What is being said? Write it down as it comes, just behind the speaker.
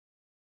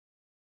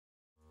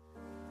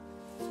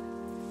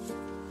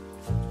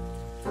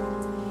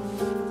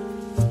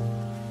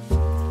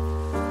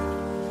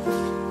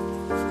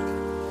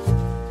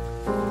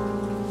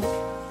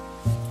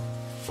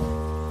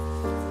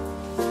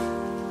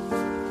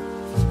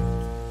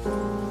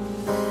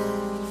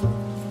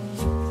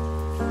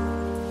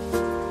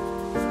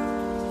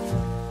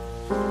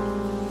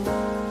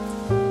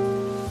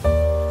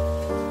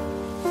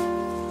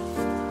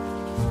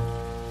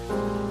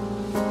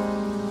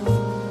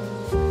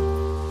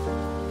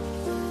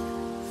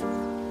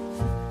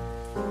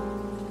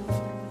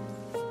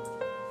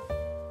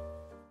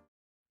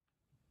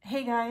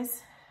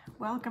guys,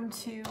 welcome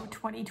to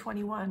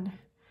 2021,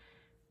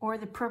 or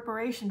the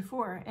preparation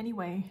for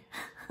anyway.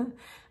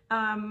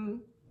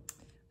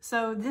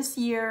 So this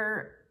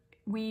year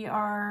we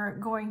are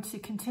going to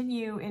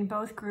continue in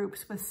both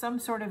groups with some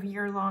sort of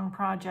year-long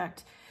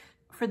project.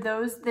 For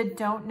those that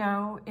don't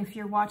know, if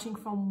you're watching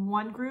from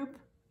one group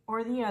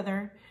or the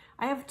other,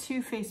 I have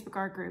two Facebook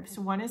art groups.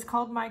 One is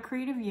called My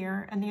Creative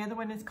Year and the other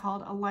one is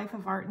called A Life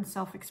of Art and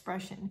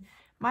Self-Expression.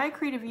 My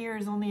Creative Year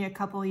is only a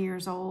couple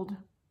years old.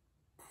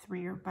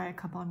 By a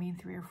couple I mean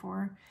 3 or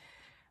 4.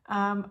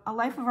 A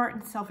Life of Art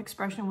and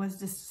Self-Expression was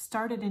just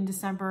started in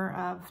December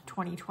of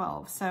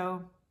 2012,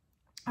 so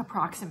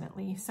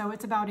approximately. So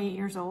it's about 8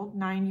 years old,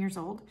 9 years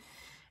old.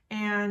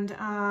 And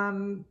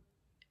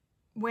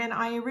when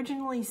I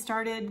originally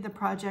started the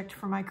project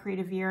for My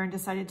Creative Year and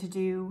decided to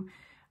do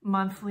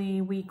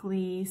monthly,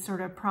 weekly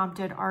sort of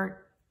prompted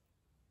art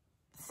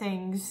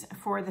things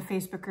for the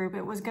Facebook group,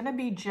 it was going to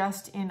be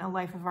just in A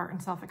Life of Art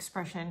and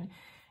Self-Expression.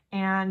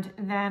 And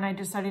then I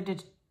decided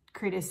to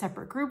create a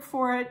separate group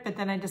for it, but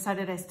then I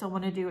decided I still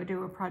want to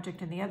do a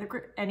project in the other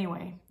group.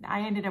 Anyway,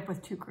 I ended up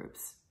with 2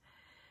 groups.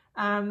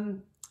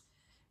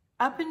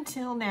 Up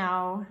until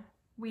now,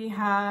 we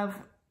have,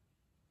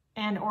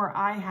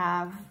 I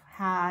have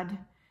had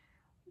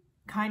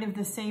kind of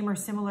the same or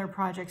similar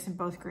projects in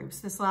both groups.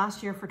 This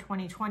last year for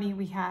 2020,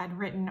 we had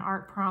written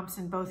art prompts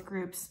in both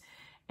groups,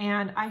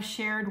 and I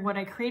shared what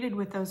I created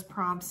with those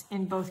prompts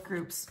in both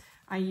groups.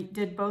 I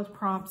did both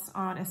prompts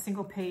on a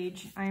single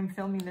page. I am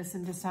filming this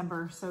in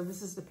December, so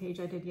this is the page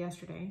I did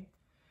yesterday.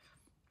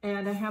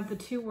 And I have the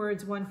 2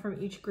 words, one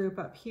from each group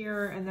up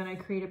here, and then I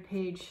create a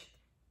page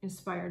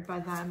inspired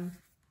by them,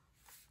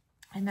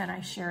 and then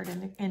I share it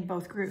in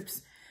both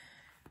groups.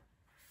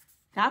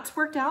 That's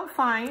worked out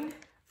fine,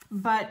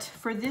 but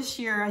for this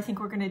year, I think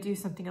we're gonna do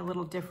something a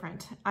little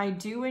different. I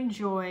do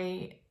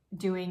enjoy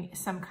doing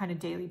some kind of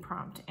daily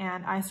prompt,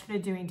 and I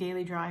started doing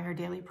daily drawing or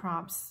daily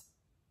prompts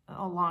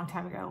a long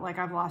time ago. Like,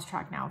 I've lost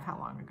track now of how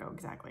long ago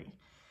exactly.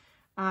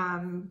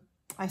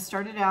 I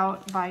started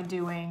out by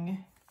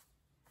doing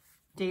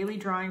daily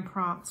drawing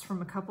prompts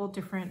from a couple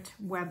different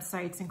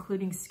websites,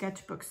 including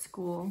Sketchbook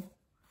School.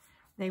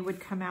 They would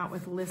come out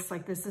with lists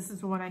like this. This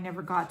is the one I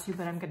never got to,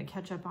 but I'm going to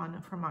catch up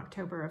on from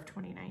October of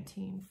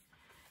 2019.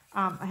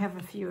 I have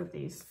a few of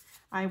these.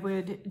 I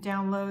would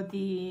download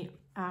the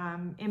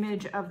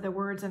image of the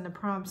words and the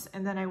prompts,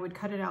 and then I would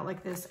cut it out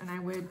like this, and I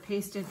would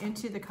paste it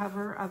into the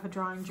cover of a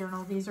drawing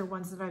journal. These are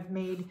ones that I've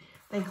made.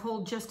 They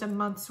hold just a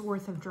month's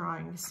worth of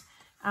drawings,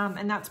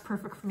 and that's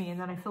perfect for me.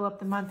 And then I fill up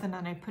the month, and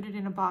then I put it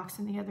in a box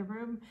in the other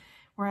room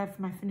where I have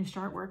my finished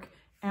artwork,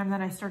 and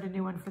then I start a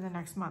new one for the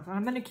next month. And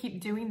I'm going to keep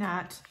doing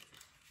that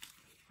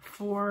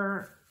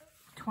for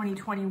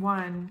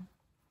 2021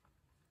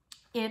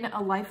 in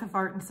A Life of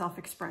Art and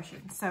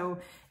Self-Expression. So,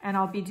 and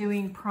I'll be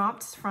doing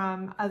prompts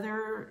from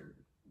other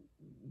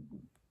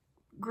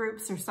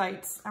groups or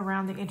sites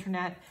around the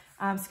internet.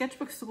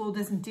 Sketchbook School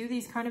doesn't do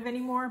these kind of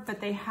anymore,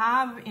 but they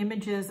have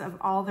images of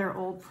all their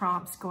old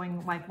prompts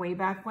going like way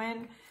back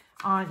when.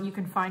 You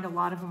can find a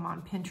lot of them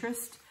on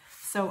Pinterest.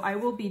 So I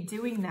will be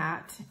doing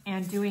that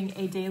and doing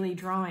a daily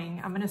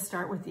drawing. I'm going to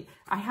start with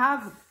I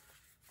have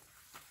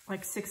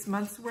like 6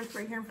 months worth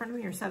right here in front of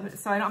me, or 7.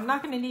 So I'm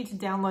not going to need to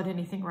download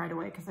anything right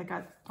away because I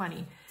got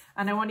plenty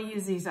and I want to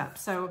use these up.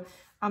 So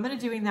I'm going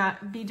to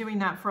be doing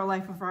that for A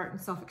Life of Art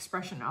and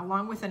Self-Expression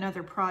along with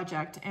another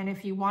project. And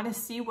if you want to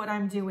see what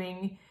I'm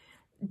doing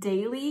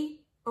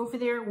daily over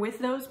there with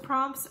those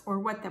prompts, or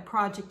what the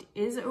project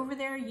is over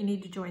there, you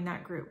need to join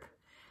that group.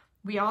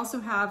 We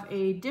also have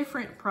a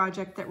different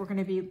project that we're going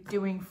to be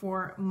doing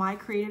for My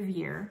Creative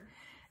Year,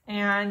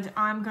 and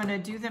I'm going to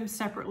do them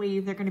separately.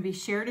 They're going to be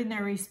shared in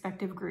their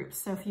respective groups.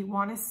 So if you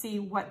want to see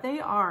what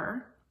they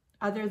are,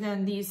 other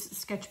than these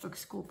Sketchbook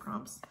School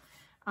prompts,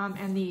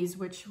 and these,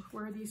 where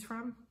are these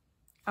from?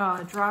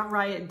 Draw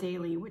Riot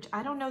Daily, which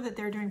I don't know that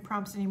they're doing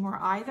prompts anymore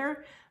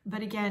either.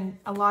 But again,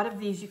 a lot of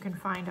these you can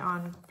find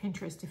on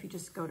Pinterest if you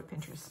just go to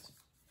Pinterest,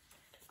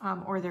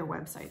 or their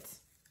websites.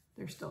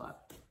 They're still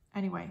up.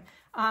 Anyway,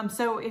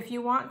 so if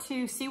you want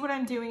to see what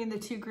I'm doing in the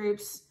 2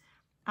 groups,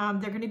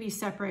 they're going to be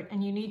separate,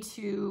 and you need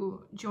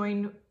to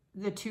join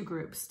the 2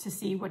 groups to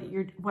see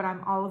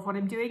all of what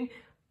I'm doing.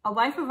 A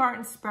Life of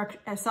Art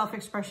and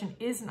Self-Expression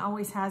is and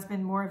always has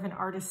been more of an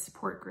artist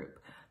support group,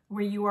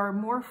 where you are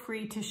more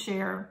free to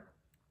share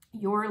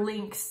your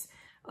links,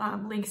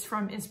 links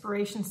from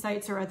inspiration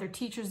sites or other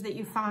teachers that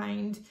you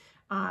find,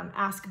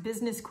 ask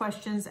business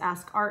questions,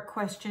 ask art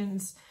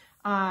questions,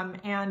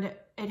 and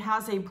it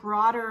has a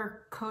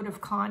broader code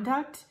of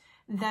conduct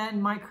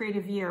than My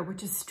Creative Year,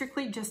 which is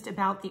strictly just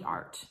about the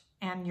art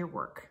and your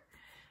work.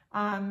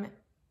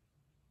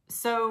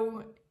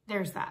 So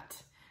there's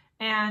that.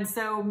 And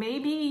so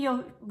maybe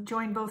you'll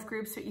join both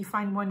groups, but you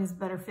find one is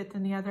better fit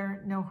than the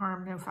other. No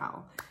harm, no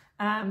foul.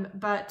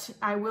 But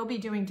I will be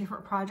doing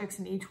different projects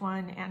in each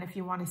one. And if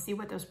you want to see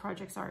what those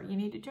projects are, you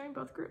need to join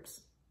both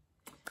groups.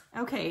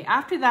 Okay,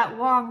 after that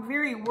long,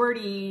 very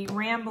wordy,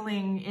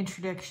 rambling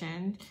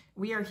introduction,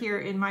 we are here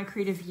in My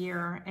Creative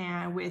Year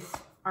and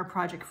with our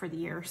project for the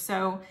year.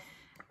 So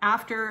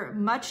after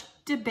much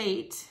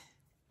debate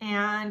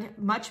and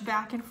much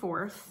back and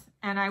forth,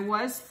 and I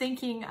was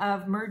thinking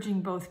of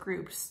merging both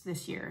groups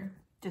this year,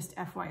 just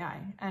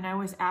FYI, and I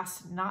was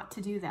asked not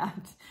to do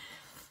that.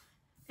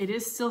 It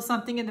is still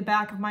something in the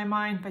back of my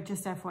mind, but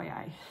just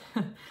FYI.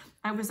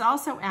 I was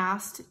also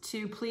asked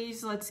to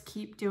please, let's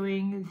keep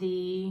doing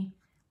the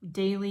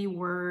daily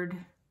word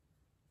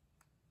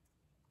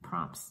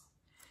prompts.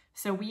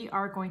 So we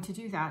are going to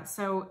do that.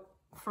 So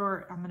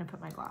I'm going to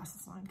put my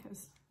glasses on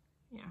because,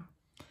 yeah.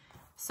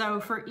 So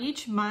for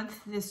each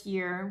month this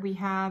year, we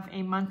have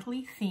a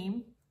monthly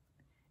theme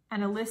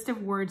and a list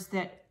of words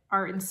that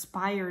are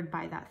inspired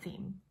by that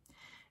theme.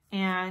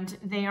 And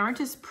they aren't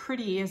as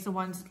pretty as the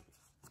ones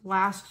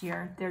last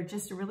year. They're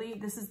just really,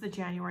 this is the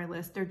January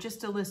list. They're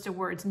just a list of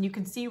words. And you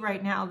can see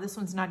right now, this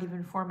one's not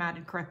even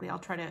formatted correctly. I'll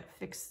try to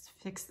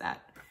fix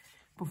that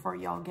before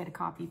y'all get a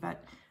copy.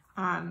 But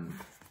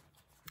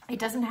it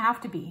doesn't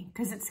have to be,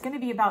 because it's going to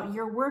be about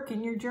your work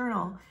in your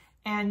journal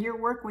and your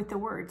work with the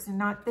words, and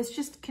not, this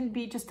just can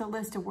be just a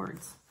list of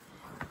words.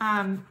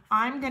 I'm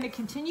going to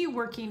continue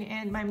working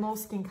in my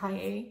Moleskine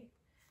Cahiers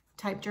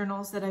type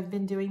journals that I've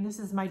been doing. This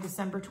is my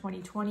December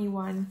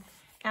 2021,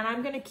 and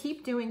I'm going to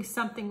keep doing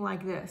something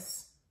like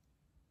this.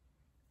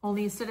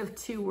 Only instead of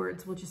 2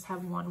 words, we'll just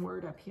have 1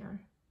 word up here.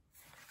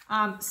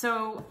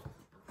 So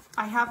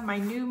I have my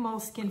new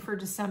Moleskine for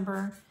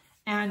December,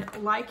 and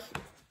like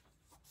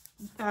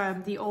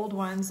the old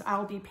ones,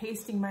 I'll be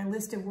pasting my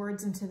list of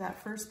words into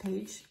that first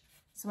page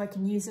so I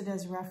can use it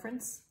as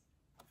reference.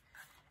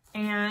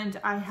 And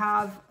I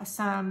have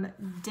some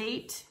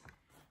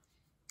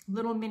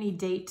little mini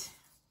date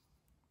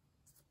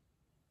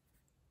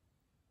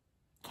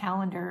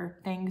calendar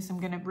things I'm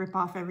going to rip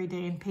off every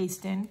day and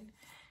paste in.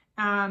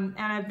 And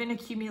I've been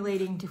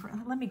accumulating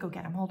different, let me go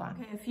get them, hold on.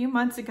 Okay, a few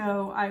months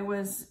ago, I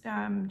was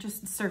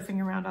just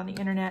surfing around on the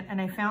internet, and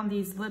I found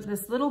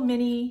this little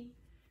mini,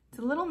 it's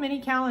a little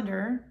mini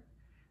calendar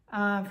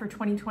for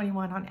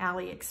 2021 on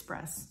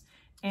AliExpress.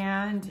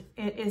 And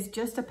it is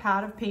just a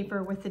pad of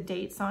paper with the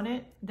dates on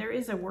it. There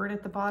is a word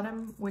at the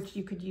bottom, which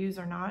you could use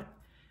or not,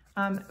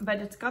 but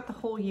it's got the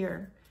whole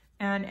year.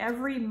 And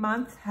every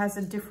month has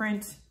a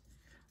different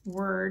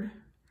word.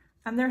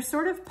 And they're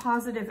sort of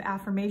positive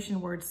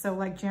affirmation words. So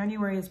like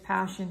January is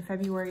passion,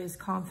 February is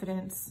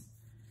confidence,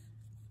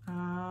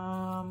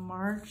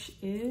 March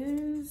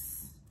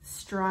is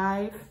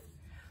strive.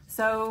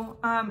 So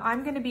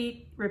I'm going to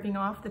be ripping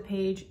off the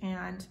page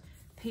and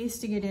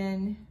pasting it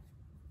in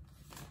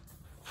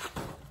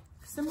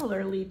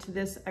similarly to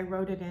this. I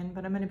wrote it in,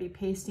 but I'm going to be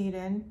pasting it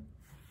in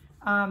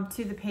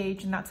to the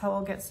page, and that's how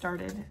I'll get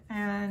started.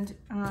 And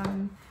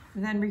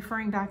then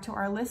referring back to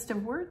our list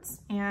of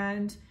words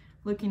and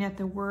looking at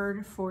the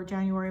word for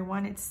January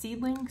 1, it's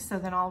seedling. So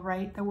then I'll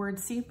write the word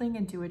seedling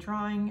and do a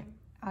drawing.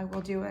 I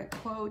will do a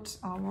quote.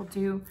 I will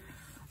do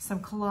some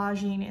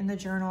collaging in the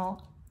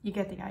journal. You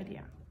get the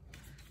idea.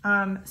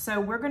 So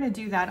we're going to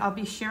do that. I'll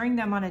be sharing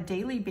them on a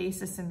daily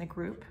basis in the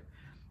group.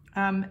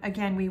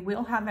 Again, we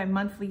will have a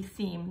monthly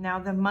theme. Now,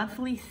 the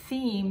monthly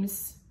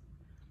themes,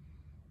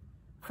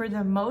 for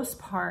the most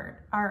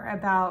part, are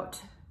about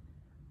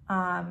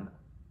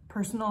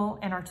personal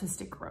and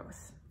artistic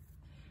growth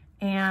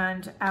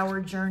and our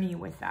journey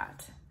with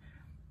that.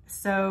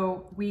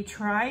 So we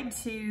tried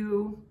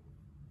to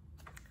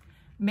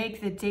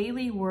make the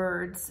daily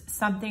words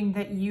something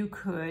that you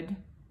could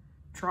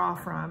draw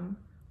from,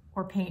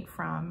 or paint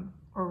from,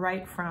 or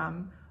write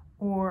from,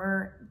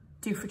 or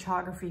do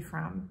photography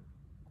from.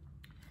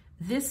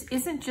 This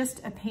isn't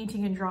just a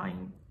painting and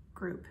drawing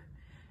group.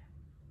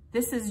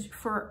 This is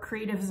for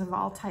creatives of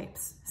all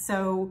types.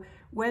 So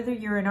whether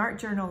you're an art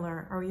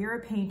journaler, or you're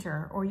a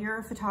painter, or you're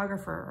a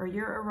photographer, or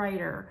you're a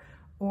writer,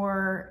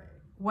 or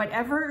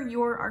whatever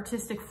your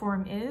artistic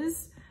form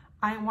is,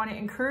 I want to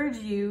encourage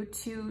you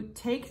to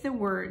take the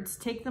words,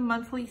 take the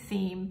monthly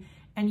theme,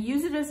 and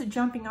use it as a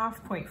jumping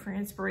off point for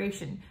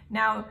inspiration.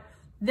 Now,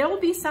 there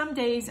will be some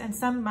days and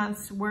some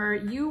months where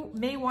you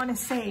may want to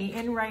say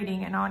in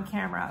writing and on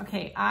camera,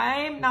 okay,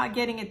 I'm not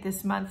getting it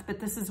this month, but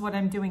this is what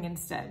I'm doing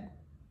instead.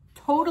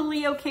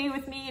 Totally okay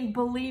with me, and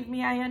believe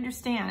me, I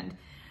understand.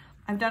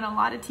 I've done a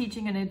lot of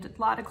teaching and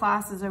a lot of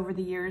classes over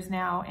the years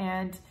now,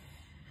 and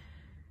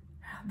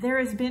there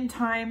has been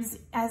times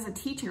as a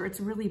teacher,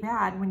 it's really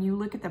bad when you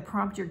look at the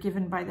prompt you're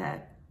given by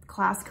the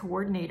class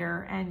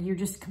coordinator and you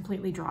just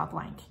completely draw a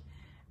blank.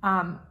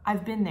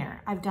 I've been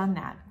there, I've done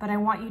that, but I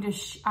want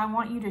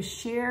you to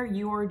share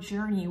your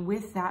journey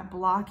with that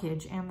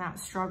blockage and that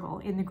struggle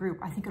in the group.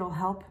 I think it'll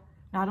help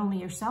not only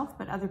yourself,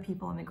 but other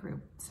people in the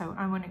group. So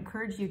I want to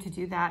encourage you to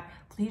do that.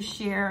 Please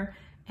share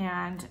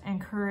and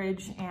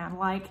encourage and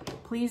like.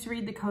 Please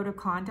read the code of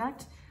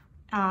conduct.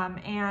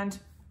 And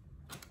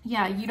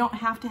yeah, you don't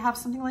have to have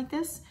something like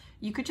this.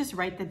 You could just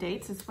write the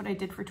dates. That's what I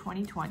did for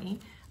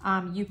 2020.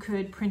 You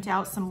could print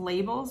out some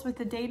labels with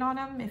the date on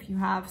them if you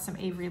have some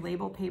Avery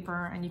label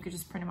paper, and you could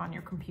just print them on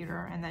your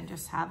computer and then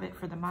just have it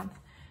for the month.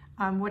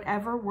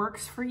 Whatever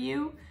works for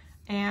you.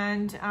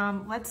 And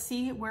let's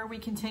see where we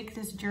can take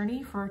this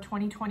journey for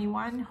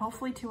 2021,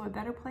 hopefully to a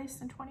better place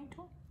than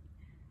 2020.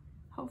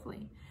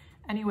 Hopefully.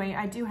 Anyway,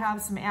 I do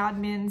have some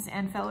admins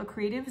and fellow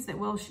creatives that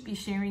will be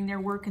sharing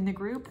their work in the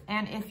group.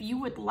 And if you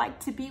would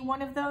like to be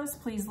one of those,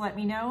 please let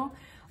me know.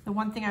 The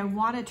one thing I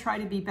want to try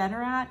to be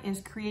better at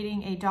is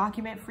creating a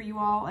document for you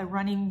all, a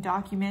running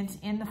document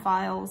in the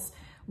files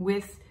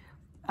with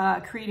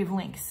creative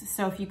links.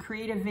 So if you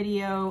create a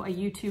video, a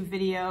YouTube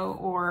video,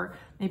 or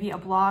maybe a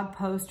blog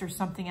post or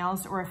something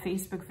else, or a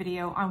Facebook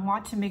video, I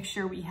want to make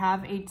sure we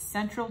have a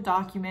central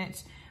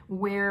document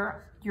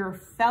where your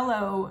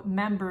fellow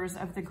members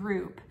of the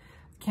group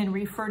can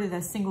refer to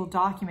the single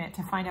document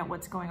to find out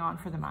what's going on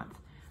for the month.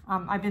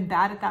 I've been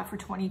bad at that for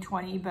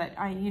 2020, but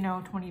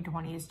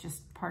 2020 is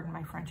just, pardon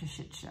my French, a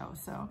shit show.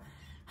 So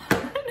I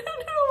don't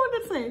know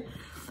what to say.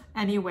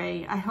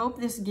 Anyway, I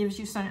hope this gives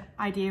you some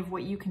idea of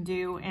what you can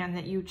do and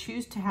that you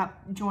choose to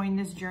join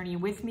this journey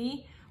with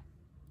me.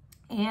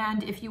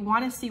 And if you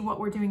want to see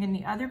what we're doing in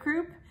the other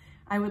group,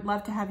 I would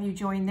love to have you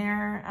join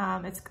there.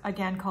 It's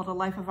again called A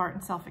Life of Art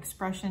and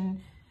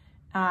Self-Expression.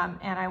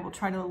 And I will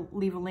try to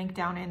leave a link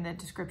down in the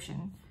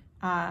description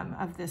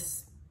of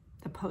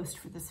the post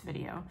for this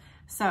video.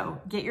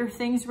 So get your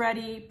things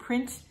ready,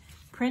 print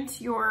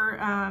your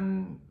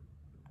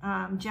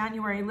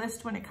January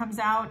list when it comes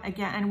out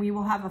again, and we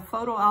will have a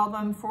photo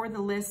album for the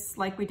lists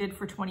like we did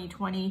for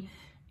 2020.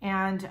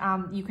 And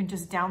you can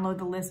just download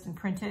the list and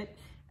print it.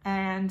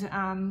 And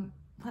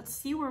let's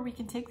see where we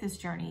can take this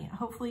journey,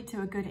 hopefully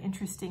to a good,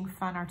 interesting,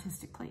 fun,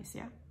 artistic place.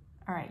 Yeah.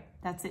 All right,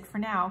 that's it for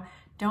now.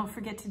 Don't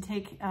forget to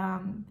take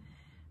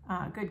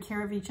good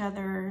care of each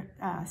other.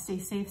 Stay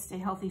safe, stay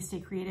healthy, stay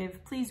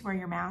creative. Please wear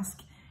your mask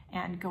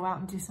and go out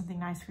and do something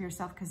nice for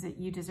yourself because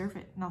you deserve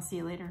it. And I'll see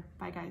you later.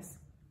 Bye, guys.